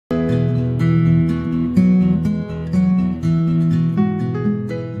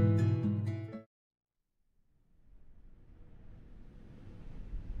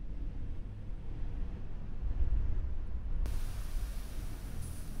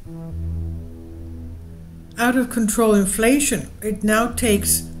Out of control inflation. It now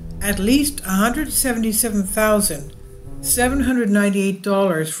takes at least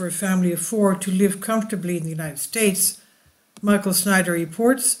 $177,798 for a family of four to live comfortably in the United States, Michael Snyder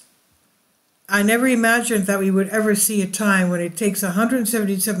reports. I never imagined that we would ever see a time when it takes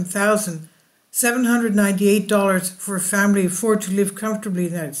 $177,798 for a family of four to live comfortably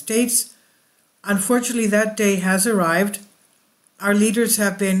in the United States. Unfortunately, that day has arrived. Our leaders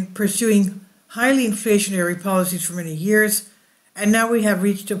have been pursuing highly inflationary policies for many years, and now we have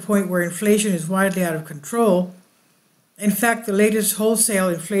reached a point where inflation is widely out of control. In fact, the latest wholesale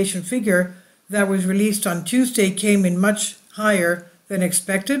inflation figure that was released on Tuesday came in much higher than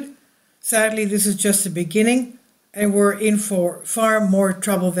expected. Sadly, this is just the beginning, and we're in for far more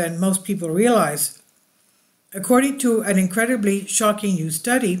trouble than most people realize. According to an incredibly shocking new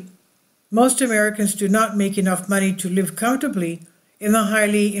study, most Americans do not make enough money to live comfortably in the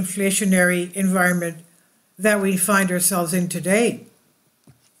highly inflationary environment that we find ourselves in today.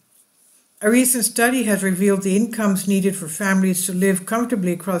 A recent study has revealed the incomes needed for families to live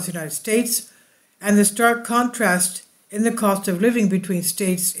comfortably across the United States, and the stark contrast in the cost of living between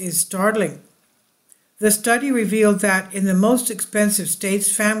states is startling. The study revealed that in the most expensive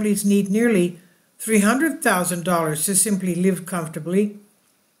states, families need nearly $300,000 to simply live comfortably.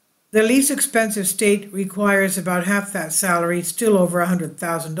 The least expensive state requires about half that salary, still over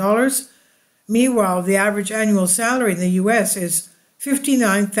 $100,000. Meanwhile, the average annual salary in the U.S. is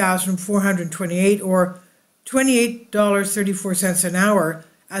 $59,428 or $28.34 an hour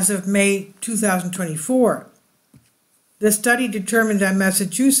as of May 2024. The study determined that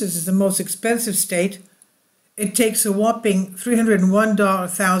Massachusetts is the most expensive state. It takes a whopping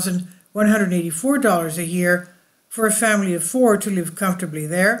 $301,184 a year for a family of four to live comfortably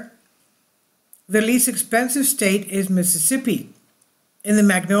there. The least expensive state is Mississippi. In the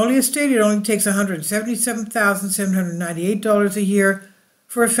Magnolia State, it only takes $177,798 a year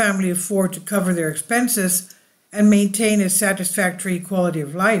for a family of four to cover their expenses and maintain a satisfactory quality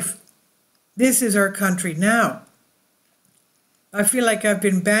of life. This is our country now. I feel like I've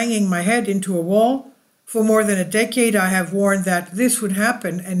been banging my head into a wall. For more than a decade, I have warned that this would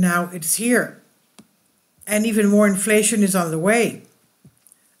happen, and now it's here. And even more inflation is on the way.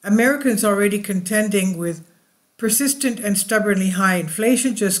 Americans already contending with persistent and stubbornly high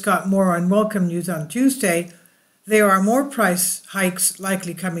inflation just got more unwelcome news on Tuesday. There are more price hikes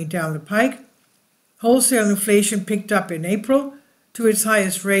likely coming down the pike. Wholesale inflation picked up in April to its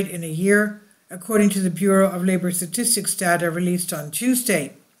highest rate in a year, according to the Bureau of Labor Statistics data released on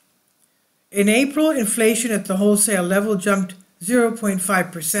Tuesday. In April, inflation at the wholesale level jumped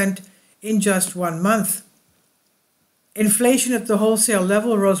 0.5% in just 1 month. Inflation at the wholesale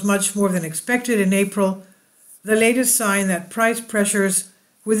level rose much more than expected in April, the latest sign that price pressures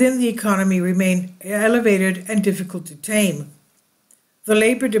within the economy remain elevated and difficult to tame. The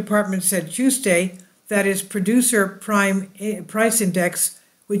Labor Department said Tuesday that its Producer Price Index,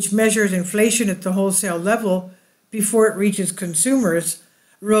 which measures inflation at the wholesale level before it reaches consumers,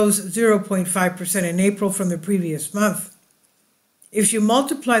 rose 0.5% in April from the previous month. If you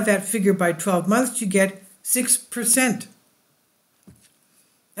multiply that figure by 12 months, you get 6%.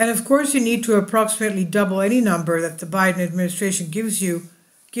 And of course, you need to approximately double any number that the Biden administration gives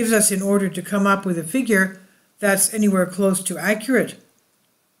us in order to come up with a figure that's anywhere close to accurate.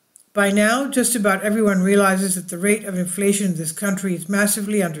 By now, just about everyone realizes that the rate of inflation in this country is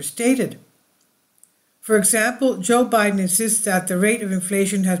massively understated. For example, Joe Biden insists that the rate of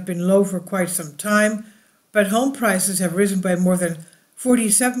inflation has been low for quite some time, but home prices have risen by more than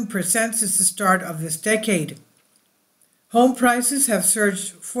 47% since the start of this decade. Home prices have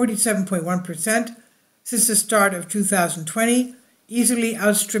surged 47.1% since the start of 2020, easily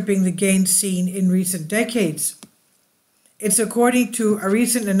outstripping the gains seen in recent decades. It's according to a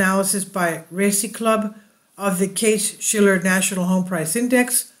recent analysis by RESI Club of the Case-Shiller National Home Price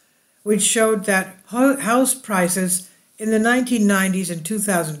Index, which showed that house prices in the 1990s and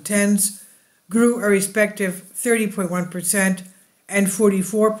 2010s grew a respective 30.1% and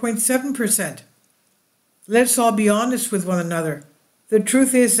 44.7%. Let's all be honest with one another. The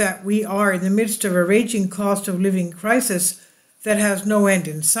truth is that we are in the midst of a raging cost of living crisis that has no end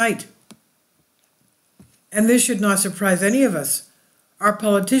in sight. And this should not surprise any of us. Our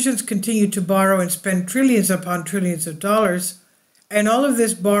politicians continue to borrow and spend trillions upon trillions of dollars, and all of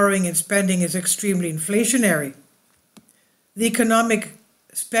this borrowing and spending is extremely inflationary. The economic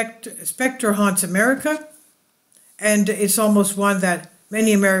specter haunts America, and it's almost one that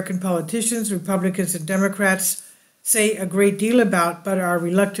many American politicians, Republicans and Democrats, say a great deal about but are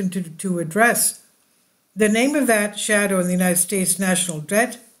reluctant to address. The name of that shadow in the United States national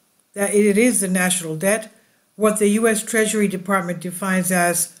debt that it is the national debt, what the U.S. Treasury Department defines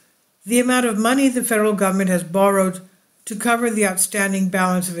as the amount of money the federal government has borrowed to cover the outstanding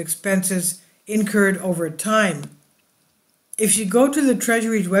balance of expenses incurred over time. If you go to the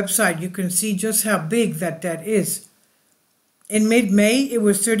Treasury's website, you can see just how big that debt is. In mid-May, it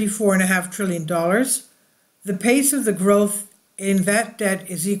was $34.5 trillion. The pace of the growth in that debt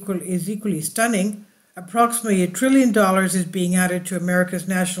is equally stunning. Approximately $1 trillion is being added to America's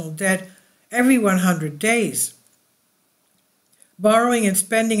national debt every 100 days. Borrowing and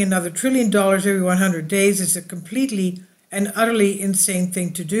spending another $1 trillion every 100 days is a completely and utterly insane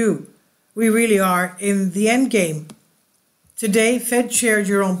thing to do. We really are in the end game. Today, Fed Chair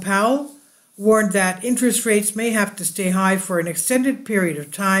Jerome Powell warned that interest rates may have to stay high for an extended period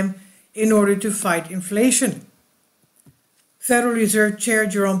of time in order to fight inflation. Federal Reserve Chair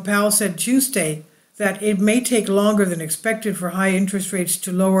Jerome Powell said Tuesday that it may take longer than expected for high interest rates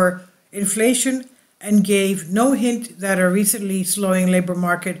to lower inflation and gave no hint that a recently slowing labor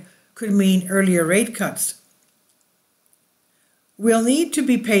market could mean earlier rate cuts. We'll need to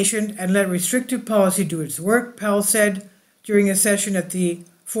be patient and let restrictive policy do its work, Powell said during a session at the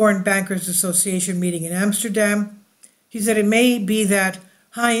Foreign Bankers Association meeting in Amsterdam. He said it may be that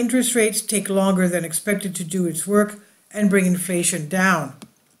high interest rates take longer than expected to do its work and bring inflation down.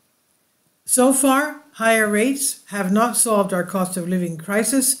 So far, higher rates have not solved our cost of living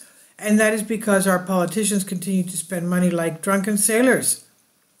crisis, and that is because our politicians continue to spend money like drunken sailors.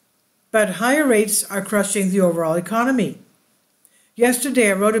 But higher rates are crushing the overall economy. Yesterday,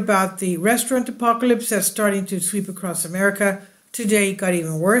 I wrote about the restaurant apocalypse that's starting to sweep across America. Today, it got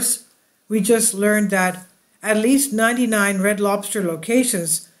even worse. We just learned that at least 99 Red Lobster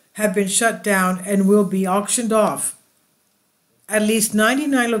locations have been shut down and will be auctioned off. At least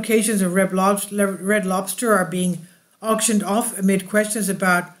 99 locations of Red Lobster are being auctioned off amid questions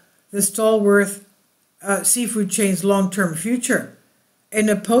about the stalwart seafood chain's long-term future. In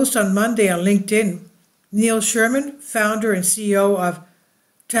a post on Monday on LinkedIn, Neil Sherman, founder and CEO of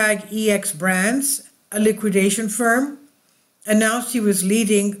Tag EX Brands, a liquidation firm, announced he was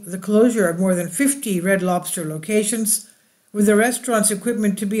leading the closure of more than 50 Red Lobster locations, with the restaurant's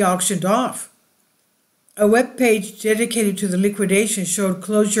equipment to be auctioned off. A web page dedicated to the liquidation showed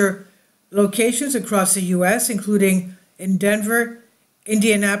closure locations across the U.S., including in Denver,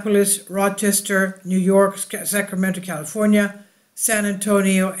 Indianapolis, Rochester, New York, Sacramento, California, San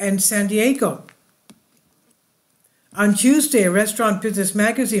Antonio, and San Diego. On Tuesday, Restaurant Business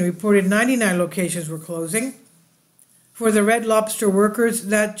Magazine reported 99 locations were closing. For the Red Lobster workers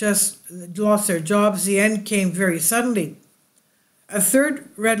that just lost their jobs, the end came very suddenly. A third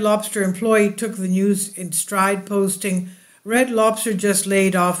Red Lobster employee took the news in stride, posting, "Red Lobster just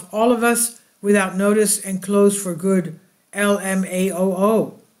laid off all of us without notice and closed for good,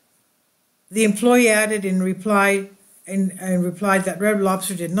 LMAOO." The employee added in reply and replied that Red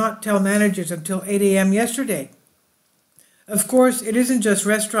Lobster did not tell managers until 8 a.m. yesterday. Of course, it isn't just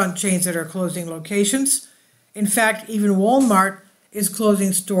restaurant chains that are closing locations. In fact, even Walmart is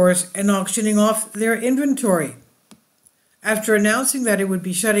closing stores and auctioning off their inventory. After announcing that it would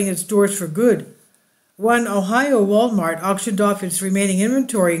be shutting its doors for good, one Ohio Walmart auctioned off its remaining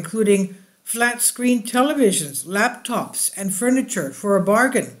inventory, including flat-screen televisions, laptops, and furniture for a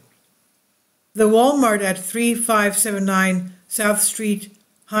bargain. The Walmart at 3579 South Street,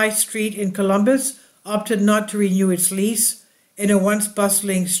 High Street in Columbus opted not to renew its lease in a once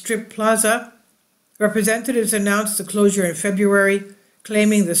bustling strip plaza. Representatives announced the closure in February,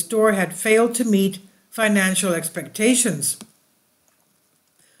 claiming the store had failed to meet financial expectations.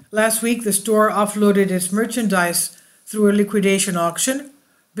 Last week, the store offloaded its merchandise through a liquidation auction.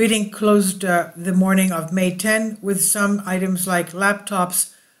 Bidding closed the morning of May 10, with some items like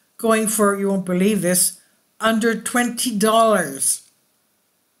laptops going for, you won't believe this, under $20.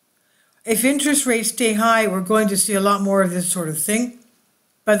 If interest rates stay high, we're going to see a lot more of this sort of thing.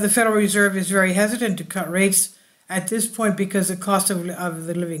 But the Federal Reserve is very hesitant to cut rates at this point because of the cost of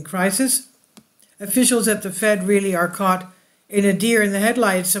the living crisis. Officials at the Fed really are caught in a deer in the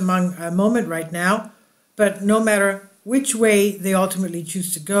headlights among a moment right now. But no matter which way they ultimately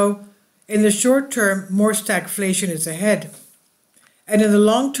choose to go, in the short term, more stagflation is ahead. And in the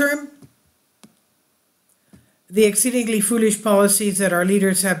long term, the exceedingly foolish policies that our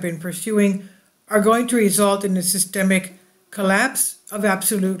leaders have been pursuing are going to result in a systemic collapse of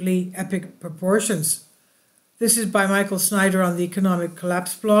absolutely epic proportions. This is by Michael Snyder on the Economic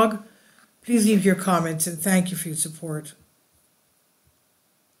Collapse blog. Please leave your comments and thank you for your support.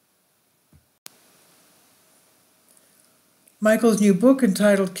 Michael's new book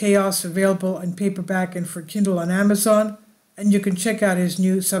entitled Chaos, available in paperback and for Kindle on Amazon. and you can check out his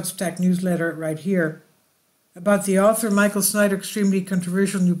new Substack newsletter right here. About the author, Michael Snyder, extremely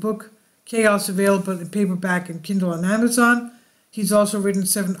controversial new book, Chaos, available in paperback and Kindle on Amazon. He's also written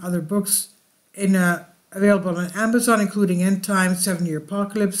 7 other books available on Amazon, including End Times, 7-Year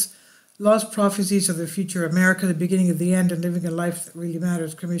Apocalypse, Lost Prophecies of the Future America, The Beginning of the End, and Living a Life That Really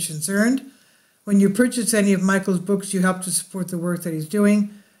Matters, commissions earned. When you purchase any of Michael's books, you help to support the work that he's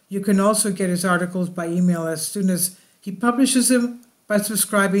doing. You can also get his articles by email as soon as he publishes them by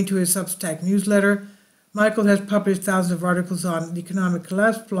subscribing to his Substack newsletter. Michael has published thousands of articles on the Economic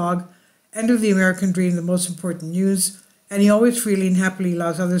Collapse blog, End of the American Dream, The Most Important News, and he always freely and happily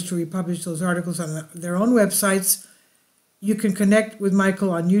allows others to republish those articles on their own websites. You can connect with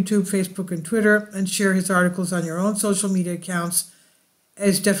Michael on YouTube, Facebook, and Twitter, and share his articles on your own social media accounts.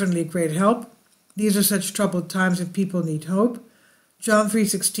 It's definitely a great help. These are such troubled times and people need hope. John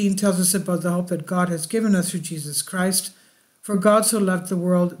 3:16 tells us about the hope that God has given us through Jesus Christ. For God so loved the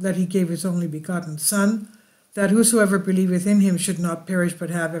world that he gave his only begotten Son, that whosoever believeth in him should not perish but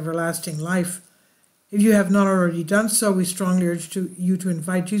have everlasting life. If you have not already done so, we strongly urge you to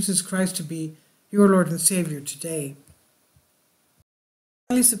invite Jesus Christ to be your Lord and Savior today.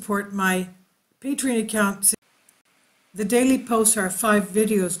 Finally, support my Patreon account. The daily posts are 5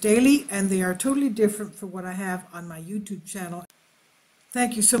 videos daily, and they are totally different from what I have on my YouTube channel.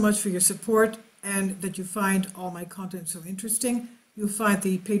 Thank you so much for your support and that you find all my content so interesting. You'll find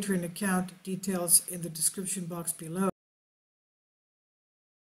the Patreon account details in the description box below.